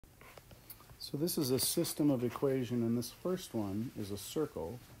So this is a system of equation, and this first one is a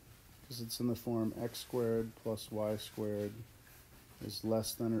circle because it's in the form x squared plus y squared is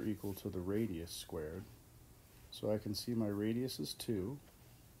less than or equal to the radius squared. So I can see my radius is 2,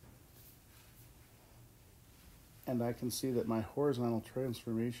 and I can see that my horizontal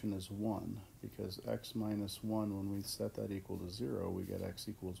transformation is 1 because x minus 1, when we set that equal to 0, we get x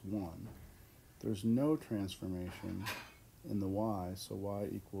equals 1. There's no transformation in the y, so y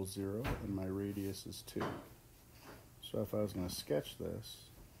equals 0, and my radius is 2. So if I was going to sketch this,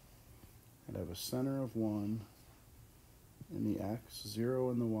 I'd have a center of 1 in the x, 0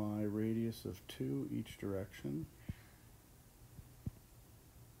 in the y, radius of 2 each direction.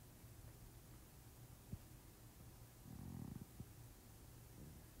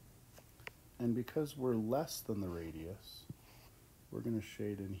 And because we're less than the radius, we're going to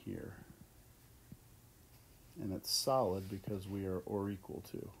shade in here. And it's solid because we are or equal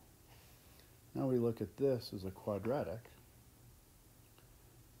to. Now we look at this as a quadratic.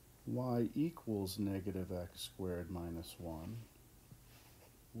 Y equals negative x squared minus 1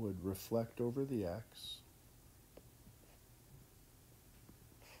 would reflect over the x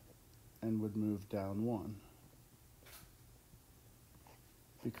and would move down 1.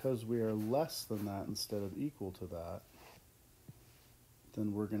 Because we are less than that instead of equal to that,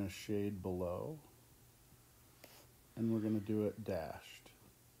 then we're going to shade below, and we're going to do it dashed.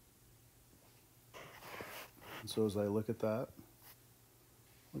 And so as I look at that,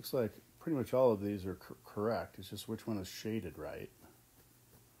 looks like pretty much all of these are correct. It's just which one is shaded right.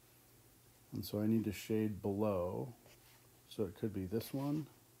 And so I need to shade below, so it could be this one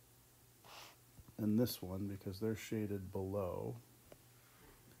and this one because they're shaded below.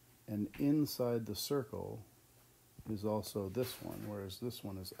 And inside the circle is also this one, whereas this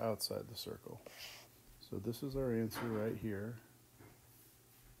one is outside the circle. So this is our answer right here.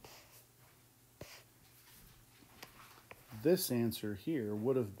 This answer here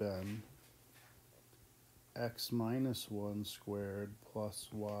would have been x minus 1 squared plus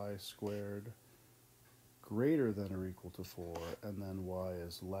y squared greater than or equal to 4, and then y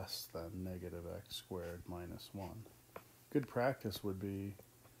is less than negative x squared minus 1. Good practice would be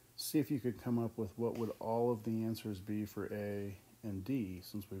see if you could come up with what would all of the answers be for A and D,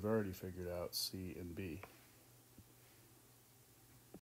 since we've already figured out C and B.